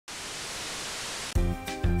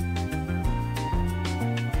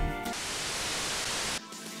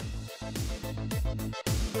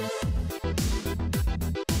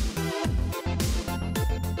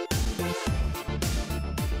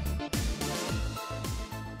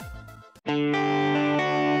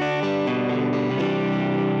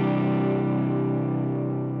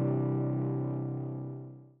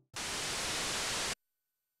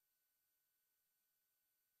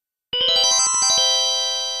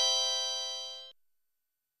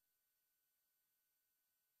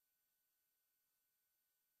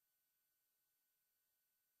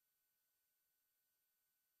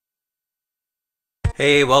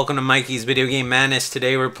Hey, welcome to Mikey's Video Game Madness.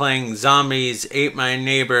 Today we're playing Zombies Ate My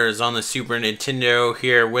Neighbors on the Super Nintendo.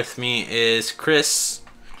 Here with me is Chris.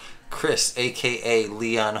 Chris, aka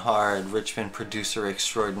Leon Hard, Richmond producer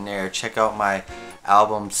extraordinaire. Check out my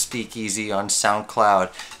album Speakeasy on SoundCloud.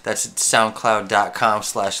 That's at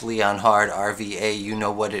soundcloud.com/LeonHardRVA. You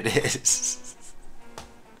know what it is.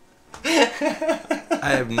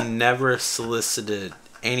 I have never solicited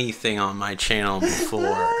anything on my channel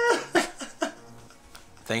before.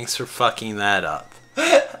 Thanks for fucking that up.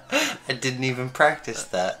 I didn't even practice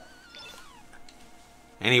that.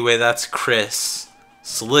 Anyway, that's Chris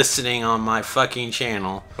soliciting on my fucking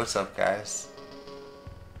channel. What's up, guys?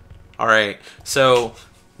 Alright, so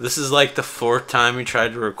this is like the fourth time we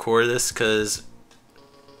tried to record this because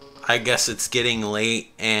I guess it's getting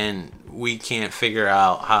late and we can't figure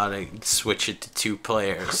out how to switch it to 2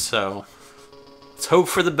 players. So let's hope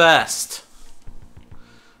for the best.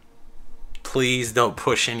 Please don't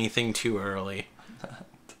push anything too early.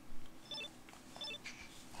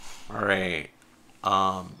 Alright.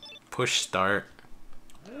 Push start.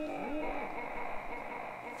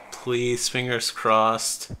 Please, fingers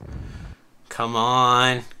crossed. Come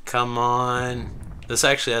on. Come on. This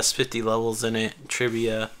actually has 50 levels in it.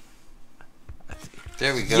 Trivia.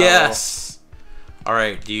 There we go. Yes!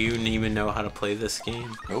 Alright, do you even know how to play this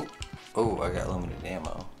game? Nope. Oh, I got limited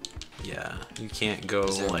ammo. Yeah, you can't go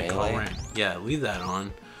like melee? all right. Yeah, leave that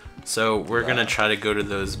on. So we're gonna try to go to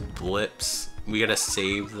those blips. We gotta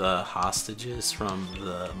save the hostages from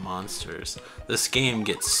the monsters. This game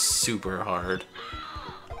gets super hard.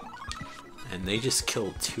 And they just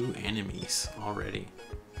killed 2 enemies already.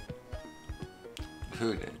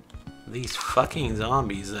 Who did? These fucking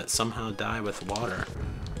zombies that somehow die with water.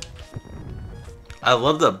 I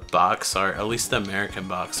love the box art, at least the American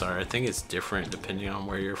box art. I think it's different depending on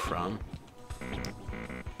where you're from.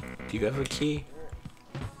 Do you have a key?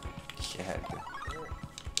 Yeah.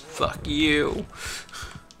 Fuck you.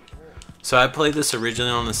 So I played this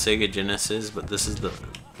originally on the Sega Genesis, but this is the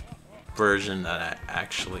version that I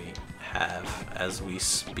actually have as we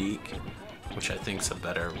speak, which I think is a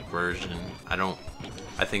better version. I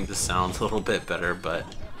think this sounds a little bit better, but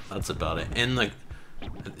that's about it. And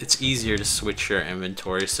it's easier to switch your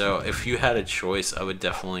inventory, so if you had a choice, I would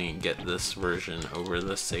definitely get this version over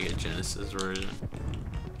the Sega Genesis version.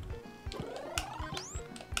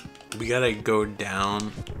 We gotta go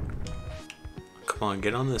down. Come on,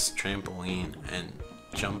 get on this trampoline and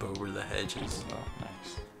jump over the hedges. Oh,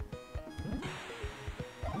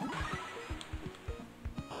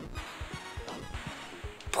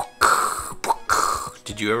 nice.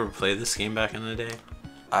 Did you ever play this game back in the day?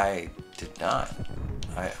 I did not.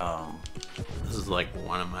 This is like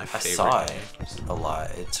one of my favorite. I saw it a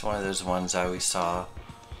lot. It's one of those ones I always saw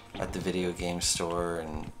at the video game store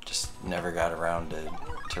and just never got around to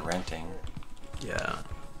renting. Yeah,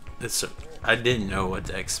 I didn't know what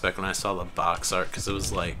to expect when I saw the box art because it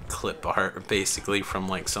was like clip art basically from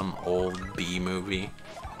like some old B movie.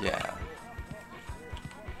 Yeah.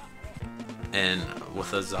 And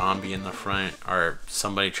with a zombie in the front, or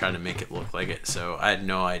somebody tried to make it look like it, so I had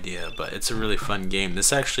no idea, but it's a really fun game.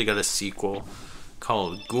 This actually got a sequel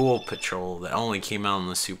called Ghoul Patrol that only came out on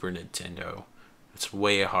the Super Nintendo. It's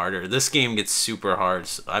way harder. This game gets super hard.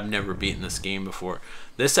 So I've never beaten this game before.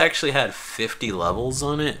 This actually had 50 levels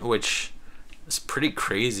on it, which is pretty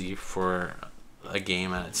crazy for a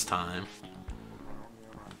game at its time.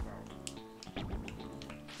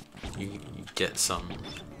 You get some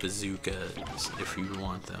bazookas if you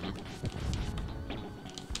want them.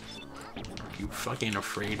 Are you fucking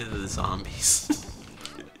afraid of the zombies?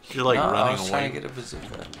 You're like running away. I was trying to get a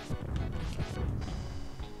bazooka.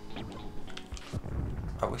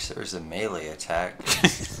 I wish there was a melee attack.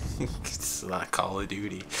 It's not Call of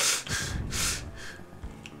Duty.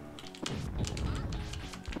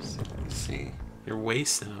 Let's see. You're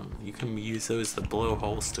wasting them. You can use those to blow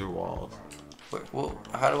holes through walls. Wait, well,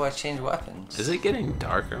 how do I change weapons? Is it getting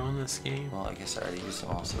darker on this game? Well, I guess I already used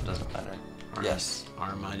them all, so it doesn't matter. Or, Yes. Or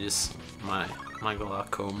am I just my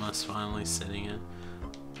glaucoma's finally sitting in?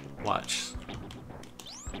 Watch.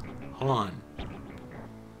 Hold on.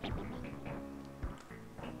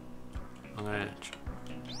 I'm gonna.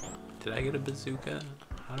 Did I get a bazooka?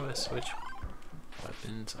 How do I switch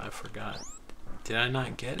weapons? I forgot. Did I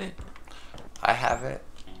not get it? I have it.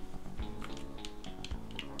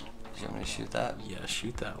 Do you want me to shoot that? Yeah,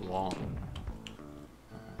 shoot that wall.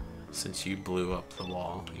 Since you blew up the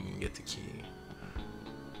wall, you can get the key.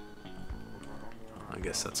 I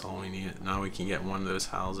guess that's all we need. Now we can get one of those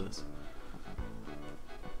houses.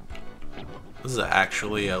 This is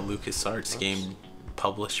actually a LucasArts game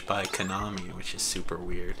published by Konami, which is super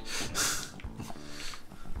weird.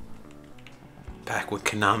 Back when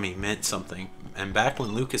Konami meant something, and back when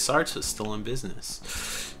LucasArts was still in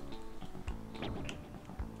business.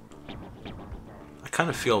 I kind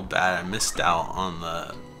of feel bad. I missed out on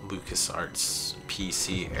the LucasArts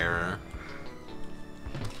PC era.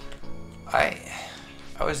 I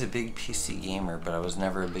was a big PC gamer, but I was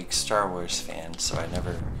never a big Star Wars fan, so I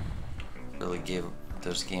never really gave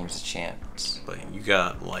those games a chance. But you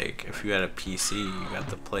got, like, if you had a PC, you got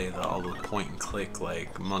to play all the point and click,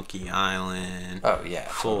 like Monkey Island, Oh yeah,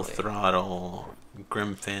 Full totally. Throttle,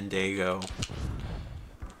 Grim Fandango,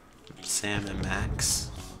 Sam and Max.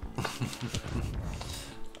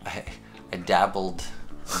 I dabbled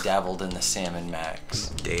in the Salmon Max.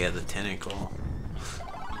 Day of the Tentacle.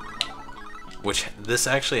 Which, this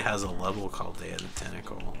actually has a level called Day of the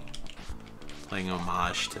Tentacle. Playing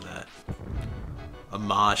homage to that.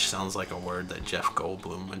 Homage sounds like a word that Jeff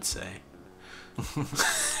Goldblum would say.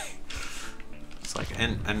 It's like,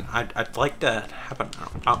 and I'd like to have an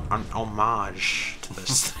homage to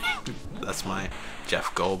this thing. That's my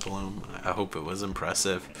Jeff Goldblum. I hope it was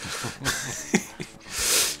impressive.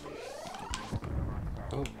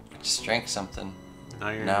 Ooh, just drank something.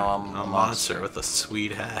 Now I'm a monster with a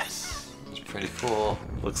sweet hat. It's pretty cool.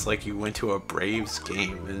 Looks like you went to a Braves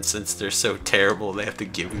game, and since they're so terrible, they have to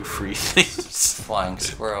give you free things. Flying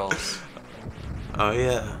squirrels. Oh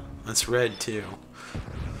yeah, that's red too.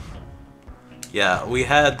 Yeah, we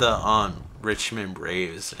had the Richmond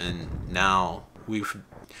Braves, and now we've.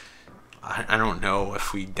 I don't know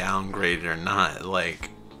if we downgraded or not. Like,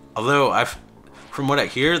 although from what I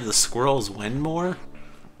hear, the Squirrels win more.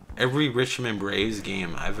 Every Richmond Braves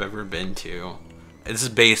game I've ever been to. This is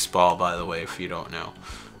baseball, by the way, if you don't know.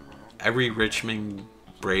 Every Richmond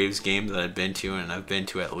Braves game that I've been to, and I've been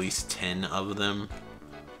to at least 10 of them,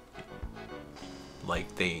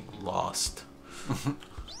 like, they lost.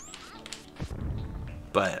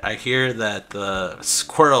 But I hear that the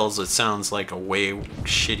Squirrels, it sounds like a way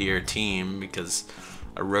shittier team because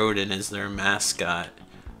a rodent is their mascot.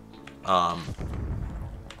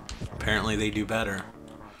 Apparently they do better.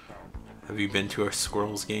 Have you been to a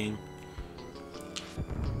Squirrels game?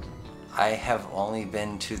 I have only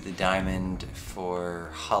been to the Diamond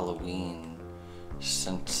for Halloween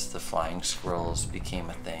since the flying squirrels became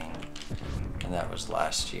a thing, and that was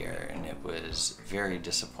last year, and it was very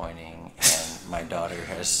disappointing, and my daughter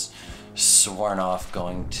has sworn off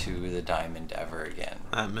going to the Diamond ever again.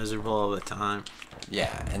 That miserable of a time.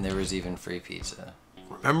 Yeah, and there was even free pizza.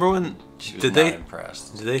 Remember when She was did not they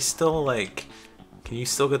impressed. do they still, like, can you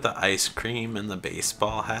still get the ice cream and the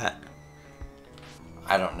baseball hat?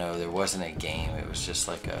 I don't know, there wasn't a game, it was just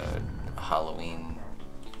like a Halloween.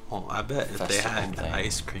 Well, I bet if they Festival had the thing.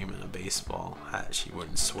 ice cream and a baseball hat, she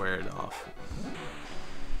wouldn't swear it off.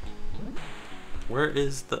 Where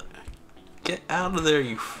is the... Get out of there,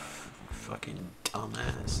 you fucking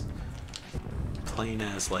dumbass. Playing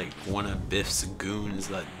as, like, one of Biff's goons,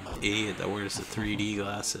 that idiot that wears the 3D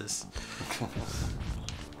glasses.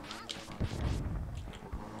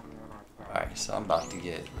 Alright, so I'm about to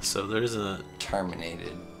get So there's a...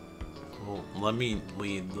 terminated. Well, let me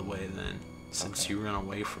lead the way then, since Okay. you run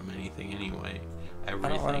away from anything anyway. I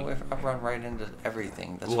Everything. don't run away I run right into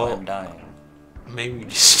everything. That's Well, why I'm dying. Maybe you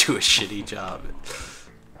just do a shitty job.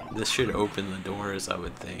 This should open the doors, I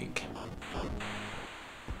would think.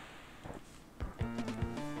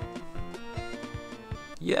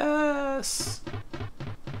 Yes!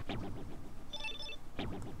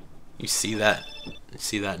 You see that? You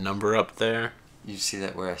see that number up there? You see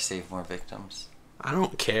that where I save more victims? I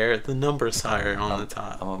don't care. The number's higher on the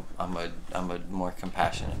top. I'm a more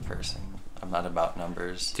compassionate person. I'm not about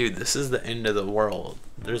numbers. Dude, this is the end of the world.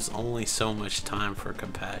 There's only so much time for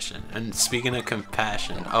compassion. And speaking of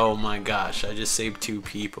compassion, oh my gosh, I just saved 2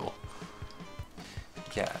 people.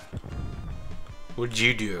 Yeah. What'd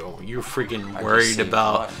you do? You were freaking I just worried saved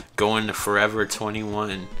about one. going to Forever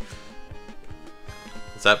 21.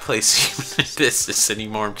 Is that place even in business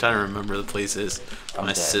anymore? I'm trying to remember the places I'm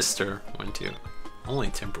my dead. sister went to. Only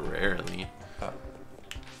temporarily. Oh.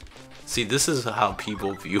 See, this is how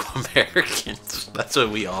people view Americans. That's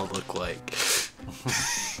what we all look like.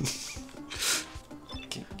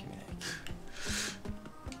 Give me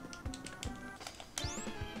that.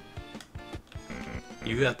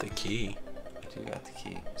 You got the key. You got the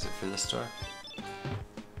key. Is it for this door?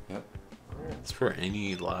 Yep. It's for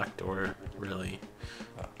any locked door, really.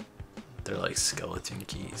 Oh. They're like skeleton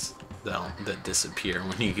keys that disappear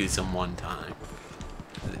when you use them one time.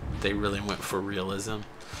 They really went for realism.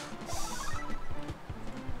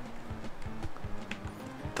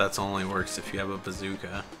 That's only works if you have a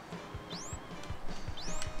bazooka.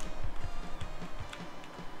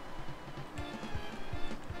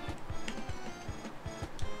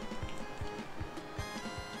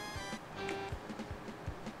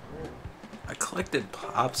 collected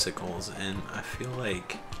popsicles, and I feel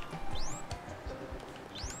like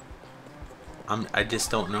I just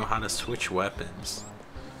don't know how to switch weapons.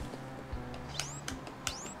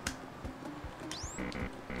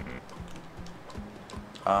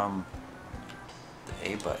 The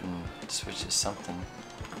A button switches something.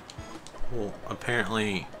 Well,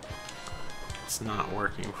 apparently it's not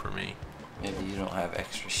working for me. Maybe you don't have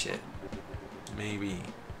extra shit. Maybe.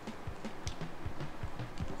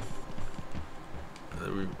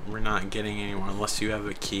 We're not getting anywhere unless you have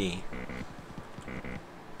a key.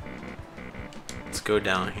 Let's go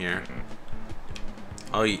down here.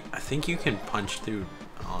 Oh, I think you can punch through.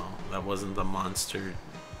 Oh, that wasn't the monster.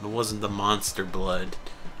 It wasn't the monster blood.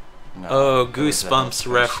 No, Oh,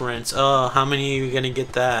 Goosebumps reference. Oh, how many are you gonna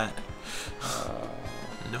get that?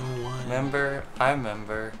 No one. Remember? I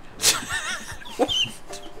remember.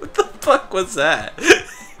 What the fuck was that?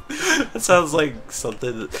 That sounds like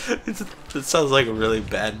something. It sounds like a really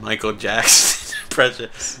bad Michael Jackson impression.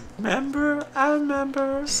 Remember? I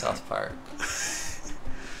remember. South Park.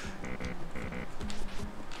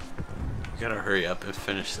 You gotta hurry up and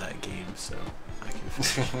finish that game so I can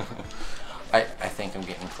finish. I think I'm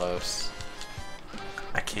getting close.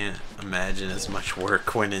 I can't imagine as much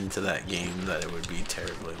work went into that game that it would be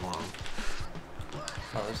terribly long.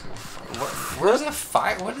 Oh, there's a little fire. Where's the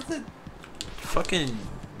fire? What is it? Fucking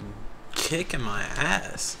kicking my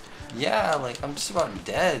ass. Yeah, like I'm just about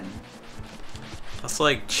dead. That's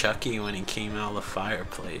like Chucky when he came out of the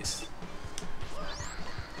fireplace.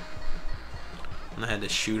 And I had to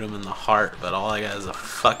shoot him in the heart, but all I got is a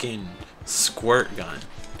fucking squirt gun.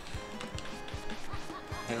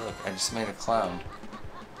 Hey, look, I just made a clown.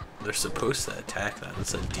 They're supposed to attack that.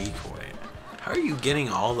 It's a decoy. How are you getting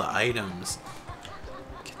all the items?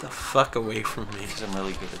 Get the fuck away from me. Because I'm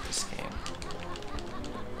really good at this game.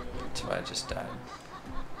 That's why I just died.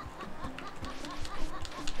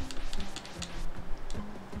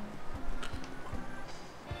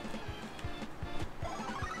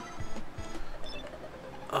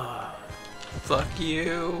 Fuck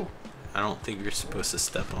you. I don't think you're supposed to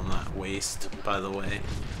step on that waste, by the way.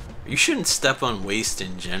 You shouldn't step on waste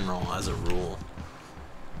in general, as a rule.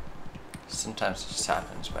 Sometimes it just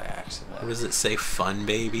happens by accident. What does it say? Fun,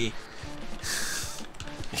 baby?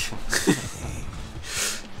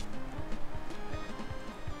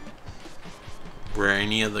 Were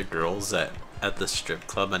any of the girls at the strip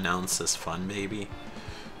club announced as fun, baby?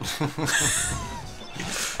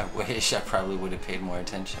 I wish. I probably would have paid more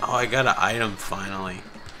attention. Oh, I got an item finally.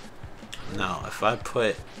 No, if I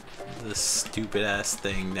put this stupid ass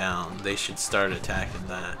thing down, they should start attacking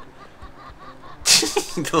that.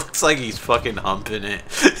 It looks like he's fucking humping it.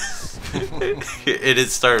 It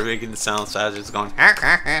started making the sounds faster. It's going.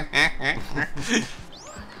 I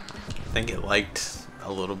think it liked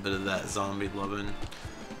a little bit of that zombie loving.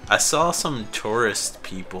 I saw some tourist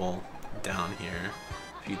people down here.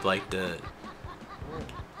 If you'd like to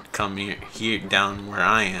come here down where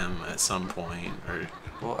I am at some point, or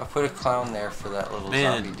Well, I put a clown there for that little zombie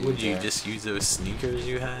man, dude. would you there. just use those sneakers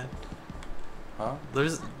you had? Huh?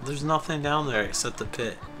 There's nothing down there except the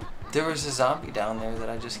pit. There was a zombie down there that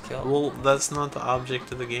I just killed. Well, that's not the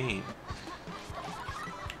object of the game.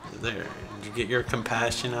 There, did you get your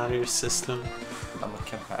compassion out of your system? I'm a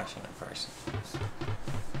compassionate person.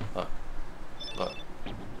 Look. Look.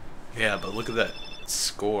 Yeah, but look at that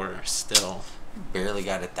score still. Barely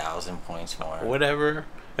got 1,000 points more. Whatever.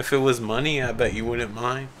 If it was money, I bet you wouldn't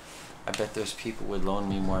mind. I bet those people would loan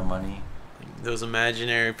me more money. Those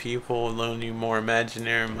imaginary people would loan you more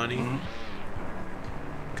imaginary money.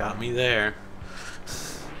 Mm-hmm. Got me there.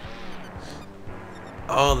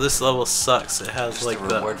 Oh, this level sucks. It has Just like the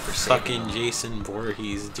the reward for fucking saving. Jason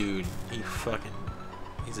Voorhees dude.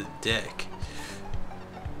 He's a dick.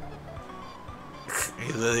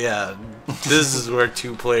 Yeah, this is where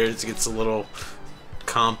two players gets a little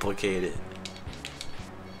complicated.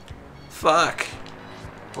 Fuck.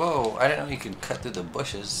 Whoa, I didn't know you could cut through the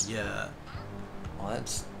bushes. Yeah. Well,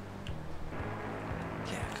 that's...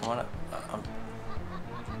 Yeah, come on up.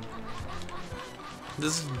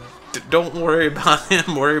 Don't worry about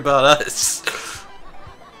him, worry about us.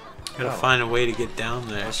 Gotta Oh. find a way to get down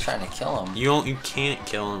I there. was trying to kill him. You can't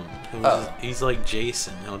kill him. He's like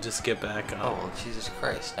Jason. He'll just get back up. Oh, well, Jesus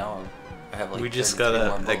Christ. Now I have like We just 33 gotta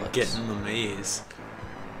more bullets. get in the maze.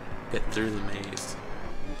 Get through the maze.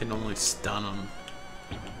 You can only stun him.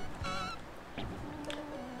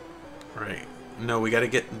 Right. No, we gotta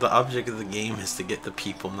get... The object of the game is to get the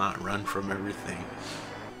people, not run from everything.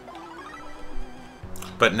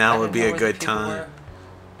 But now would be a good time.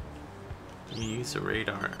 You use the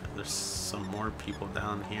radar. There's some more people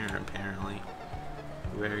down here, apparently.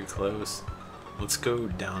 Very close. let's go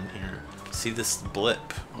down here. See this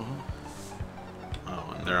blip?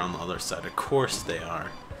 Oh, and they're on the other side. Of course they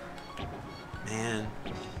are. Man,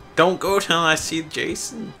 don't go till I see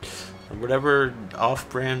Jason or whatever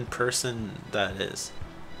off-brand person that is.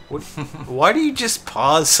 What? Why do you just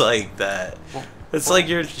pause like that? It's like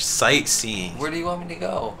you're sightseeing. Where do you want me to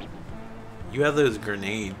go? You have those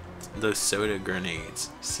grenades, those soda grenades.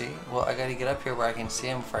 See? Well, I gotta get up here where I can see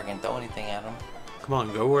them before I can throw anything at them. Come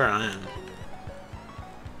on, go where I am.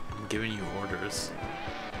 I'm giving you orders.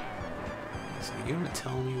 So you gonna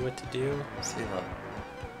tell me what to do? See, look.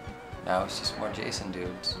 Now it's just more Jason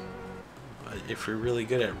dudes. But if you're really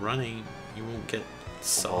good at running, you won't get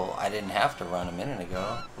Well, I didn't have to run a minute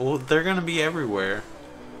ago. Well, they're gonna be everywhere.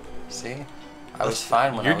 See? I was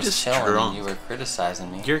fine when I was just chilling drunk. and you were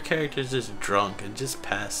criticizing me. Your character's just drunk and just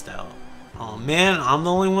passed out. Oh man, I'm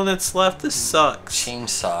the only one that's left. This sucks.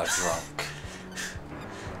 Chainsaw drunk.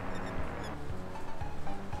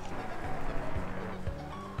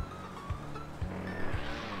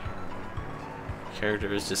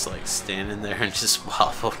 Character is just like standing there and just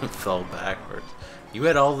wobbled and fell backwards. You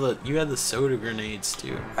had the soda grenades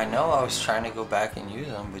too. I know I was trying to go back and use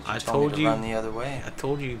them, but you told me to run the other way. I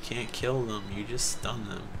told you you can't kill them. You just stun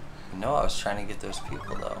them. No, I was trying to get those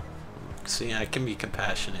people though. See, I can be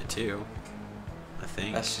compassionate too. I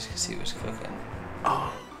think. That's just because he was cooking.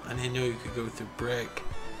 Oh, I didn't know you could go through brick.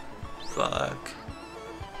 Fuck.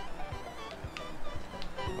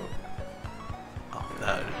 Oh,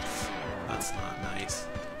 that's not nice.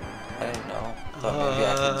 I didn't know. Thought maybe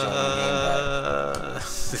I could join the game back.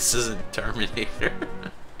 This isn't Terminator.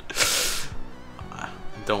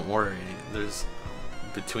 Don't worry. There's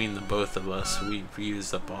between the both of us, we've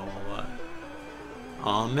used up all a lot.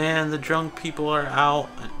 Oh man, the drunk people are out.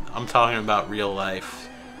 I'm talking about real life.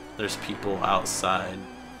 There's people outside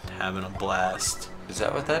having a blast. Is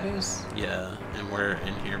that what that is? Yeah, and we're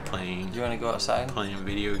in here playing. You want to go outside? Playing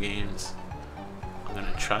video games. I'm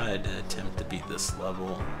gonna try to attempt to beat this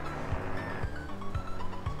level.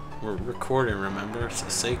 We're recording, remember? So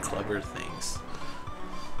say clever things.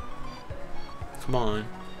 Come on.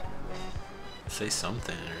 Say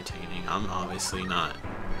something entertaining. I'm obviously not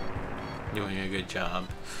doing a good job.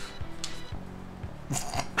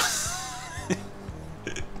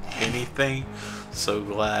 Anything? So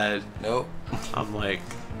glad. Nope. I'm like,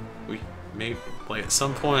 like at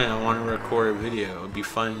some point I want to record a video. It'd be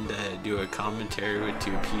fun to do a commentary with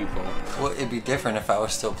two people. Well, it'd be different if I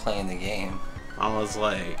was still playing the game. I was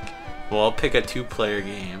like, well, I'll pick a 2-player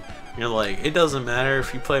game. You're like, it doesn't matter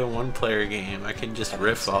if you play a 1-player game. I can just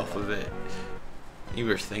riff off of it. You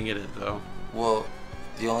were thinking it though. Well,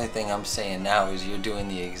 the only thing I'm saying now is you're doing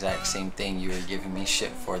the exact same thing you were giving me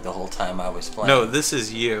shit for the whole time I was playing. No, this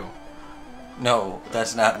is you. No,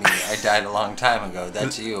 that's not me. I died a long time ago.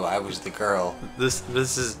 That's you. I was the girl. This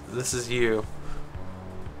is you.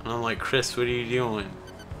 And I'm like, Chris, what are you doing?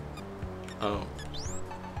 Oh.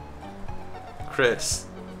 Chris,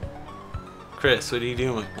 what are you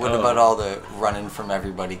doing? What about all the running from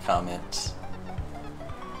everybody comments?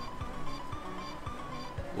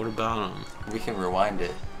 What about them? We can rewind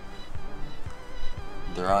it.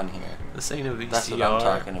 They're on here. This ain't a VCR. That's what I'm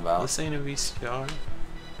talking about. This ain't a VCR.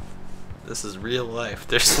 This is real life.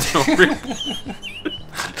 There's no real...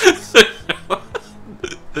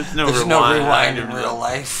 There's no rewind in real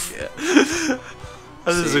life. Yeah. I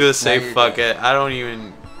was just gonna say fuck it. I don't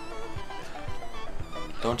even...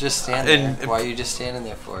 Don't just stand there. Why are you just standing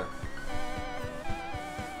there for?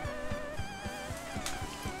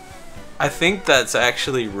 I think that's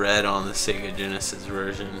actually red on the Sega Genesis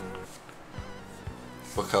version.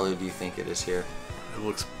 What color do you think it is here? It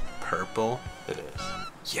looks purple. It is.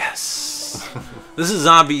 Yes. This is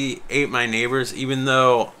Zombie Ate My Neighbors. Even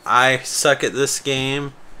though I suck at this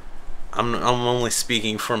game, I'm only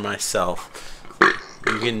speaking for myself.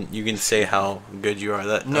 You can say how good you are.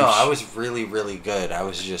 I was really good. I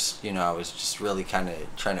was just really kind of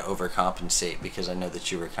trying to overcompensate because I know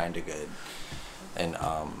that you were kind of good, and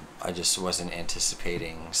I just wasn't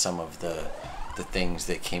anticipating some of the things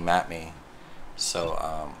that came at me,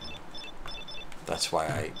 so that's why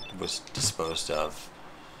I was disposed of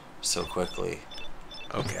so quickly.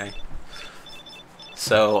 Okay.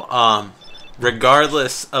 So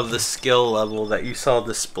regardless of the skill level that you saw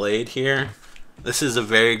displayed here, this is a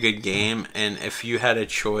very good game, and if you had a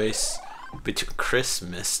choice between Chris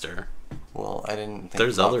Mister. Well, I didn't think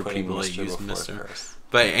there's other people that use Mister.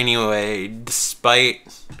 But anyway,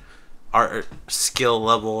 despite our skill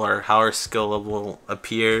level or how our skill level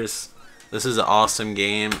appears, this is an awesome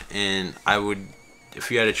game, and I would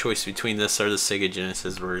if you had a choice between this or the Sega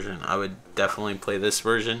Genesis version, I would definitely play this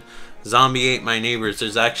version. Zombie Ate My Neighbors.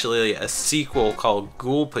 There's actually a sequel called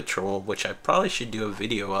Ghoul Patrol, which I probably should do a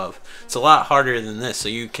video of. It's a lot harder than this, so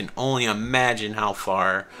you can only imagine how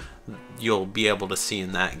far you'll be able to see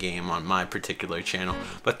in that game on my particular channel.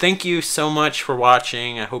 But thank you so much for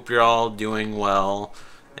watching. I hope you're all doing well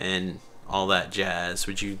and all that jazz.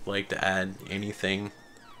 Would you like to add anything?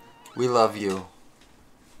 We love you.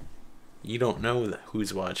 You don't know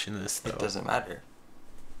who's watching this, though. It doesn't matter.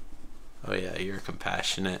 Oh yeah, you're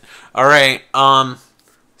compassionate. Alright,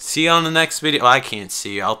 see you on the next video. Well, I can't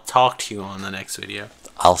see you. I'll talk to you on the next video.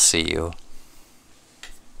 I'll see you.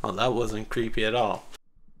 Oh, that wasn't creepy at all.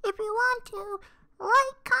 If you want to,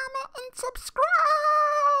 like, comment, and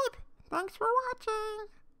subscribe. Thanks for watching.